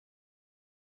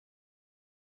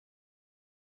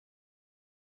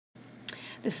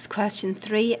This is question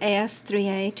 3,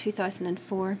 AS3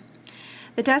 2004.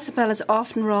 The decibel is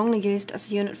often wrongly used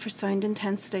as a unit for sound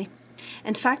intensity.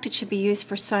 In fact, it should be used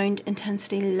for sound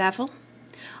intensity level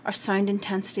or sound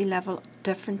intensity level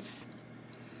difference.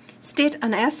 State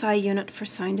an SI unit for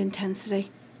sound intensity.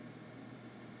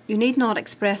 You need not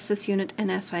express this unit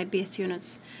in SI base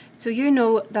units. So you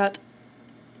know that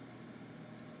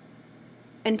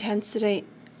intensity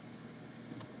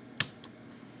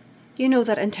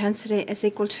is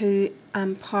equal to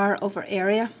power over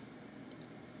area.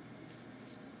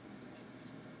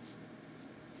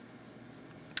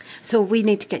 So we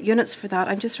need to get units for that.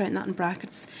 I'm just writing that in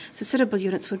brackets. So suitable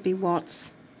units would be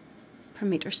watts per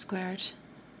metre squared.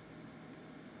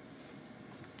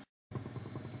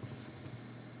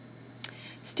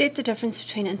 State the difference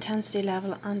between intensity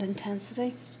level and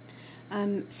intensity.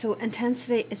 So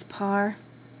intensity is power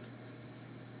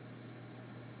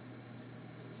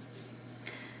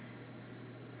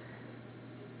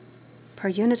per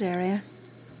unit area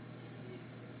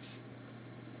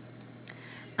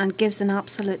and gives an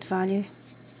absolute value.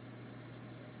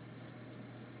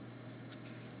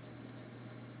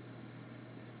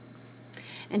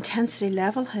 Intensity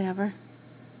level, however,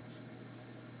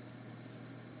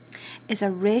 is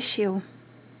a ratio,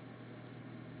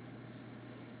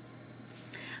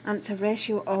 and it's a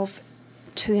ratio of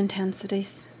two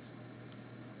intensities.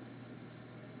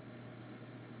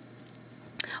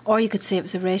 Or you could say it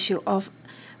was a ratio of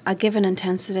a given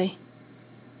intensity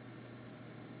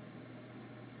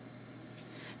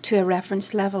to a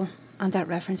reference level, and that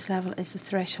reference level is the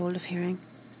threshold of hearing.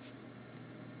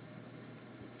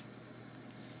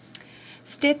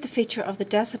 State the feature of the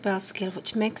decibel scale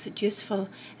which makes it useful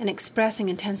in expressing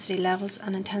intensity levels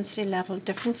and intensity level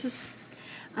differences.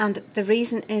 And the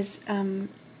reason is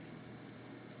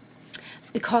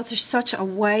because there's such a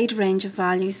wide range of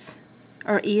values.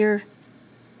 Our ear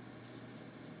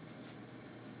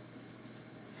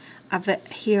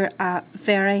hear a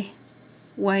very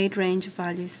wide range of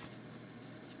values,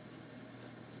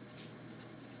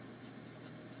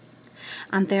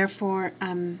 and therefore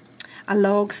a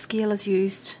log scale is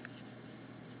used,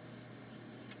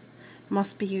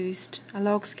 must be used. A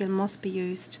log scale must be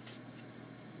used,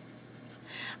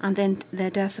 and then the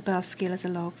decibel scale is a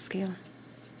log scale.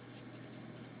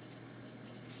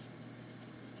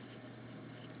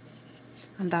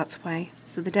 And that's why.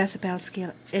 So the decibel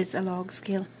scale is a log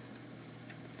scale.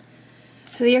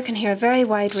 So the ear can hear a very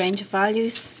wide range of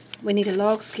values. We need a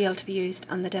log scale to be used,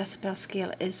 and the decibel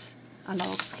scale is a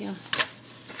log scale.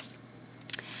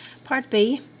 Part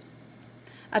B.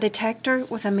 A detector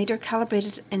with a meter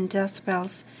calibrated in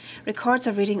decibels records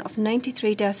a reading of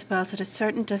 93 decibels at a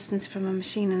certain distance from a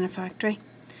machine in a factory.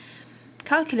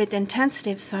 Calculate the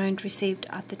intensity of sound received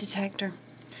at the detector.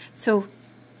 So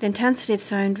the intensity of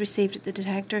sound received at the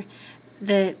detector,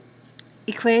 the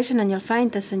equation, and you'll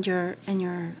find this in your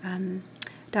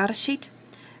data sheet.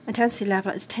 Intensity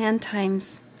level is 10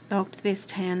 times log to the base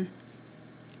 10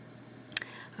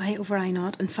 I over I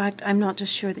naught. In fact, I'm not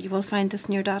just sure that you will find this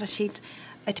in your data sheet.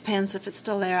 It depends if it's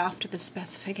still there after the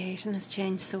specification has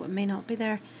changed, so it may not be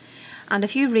there. And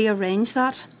if you rearrange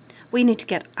that, we need to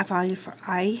get a value for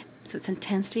I, so it's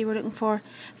intensity we're looking for.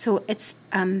 So it's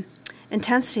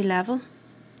intensity level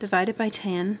divided by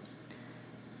 10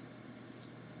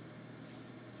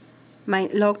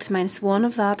 log to the minus 1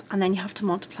 of that, and then you have to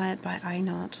multiply it by I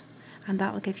naught, and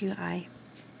that will give you I.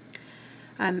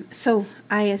 So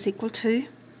I is equal to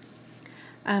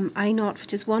I naught,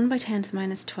 which is 1 by 10 to the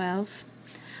minus 12,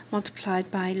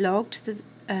 multiplied by log to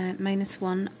the minus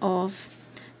 1 of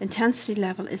intensity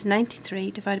level is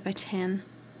 93 divided by 10,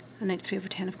 and 93 over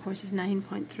 10 of course is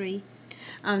 9.3.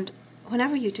 And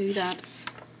whenever you do that,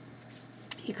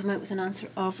 you come out with an answer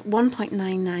of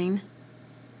 1.99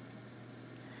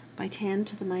 by 10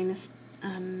 to the minus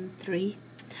 3,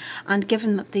 and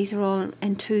given that these are all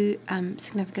in two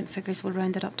significant figures, we'll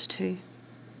round it up to 2,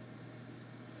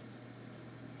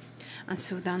 and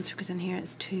so the answer goes in here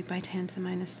is 2 by 10 to the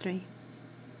minus 3.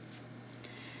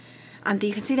 And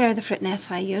you can see there the written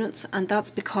SI units, and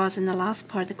that's because in the last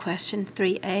part of the question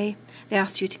 3A they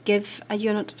asked you to give a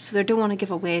unit, so they don't want to give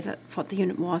away what the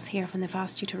unit was here when they've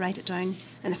asked you to write it down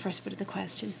in the first bit of the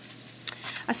question.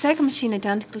 A second machine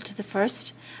identical to the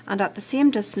first and at the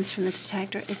same distance from the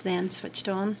detector is then switched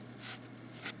on.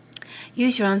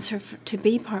 Use your answer to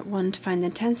B part 1 to find the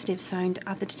intensity of sound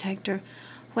at the detector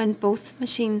when both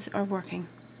machines are working.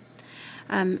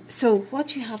 So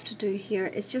what you have to do here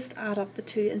is just add up the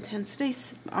two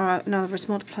intensities, or in other words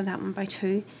multiply that one by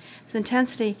 2. So the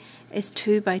intensity is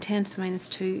 2 by 10 to the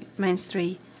minus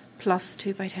 3 plus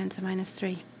 2 by 10 to the minus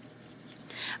 3,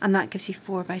 and that gives you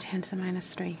 4 by 10 to the minus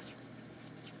 3.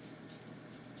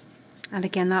 And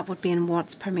again, that would be in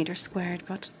watts per metre squared,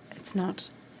 but it's not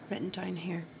written down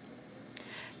here.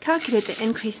 Calculate the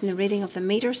increase in the reading of the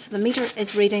meter. So the meter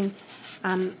is reading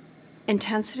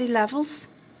intensity levels,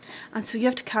 and so you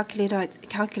have to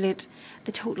calculate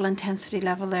the total intensity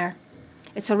level there.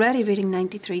 It's already reading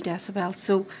 93 decibels.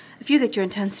 So if you get your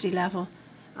intensity level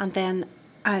and then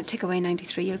take away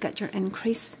 93, you'll get your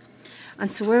increase.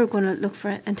 And so we're going to look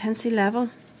for intensity level.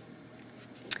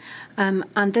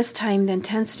 And this time the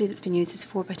intensity that's been used is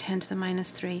 4 by 10 to the minus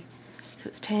 3. So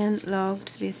it's 10 log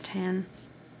to the base 10.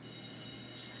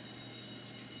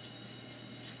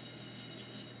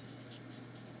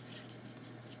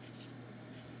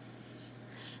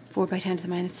 Four by 10 to the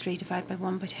minus 3 divided by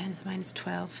 1 by 10 to the minus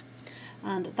 12.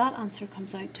 And that answer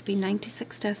comes out to be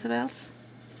 96 decibels.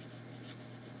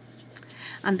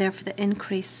 And therefore the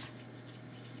increase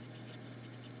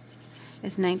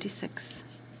is 96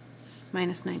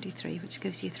 minus 93, which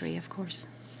gives you 3, of course.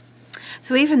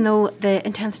 So even though the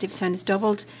intensity of sound is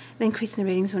doubled, the increase in the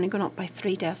reading is only gone up by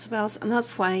 3 decibels, and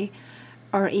that's why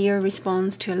our ear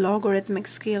responds to a logarithmic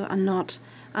scale and not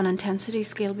an intensity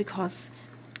scale, because,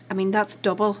 I mean, that's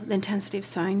double the intensity of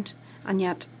sound, and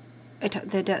yet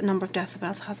the number of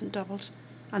decibels hasn't doubled,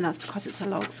 and that's because it's a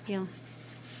log scale.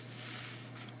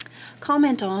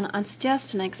 Comment on and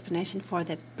suggest an explanation for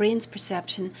the brain's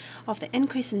perception of the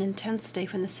increase in intensity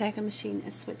when the second machine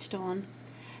is switched on.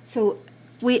 So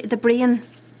the brain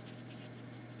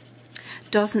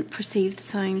doesn't perceive the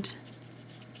sound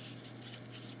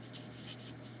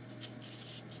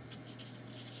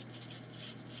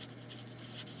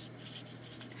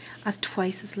as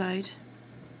twice as loud.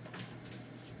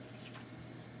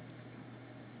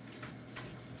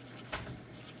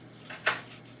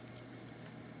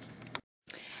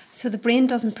 So the brain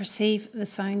doesn't perceive the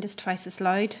sound as twice as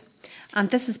loud,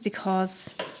 and this is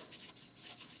because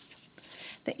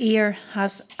the ear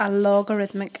has a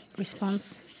logarithmic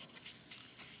response.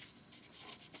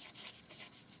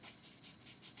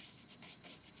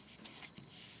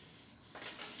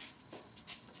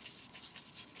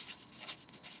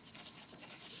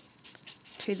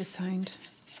 To the sound.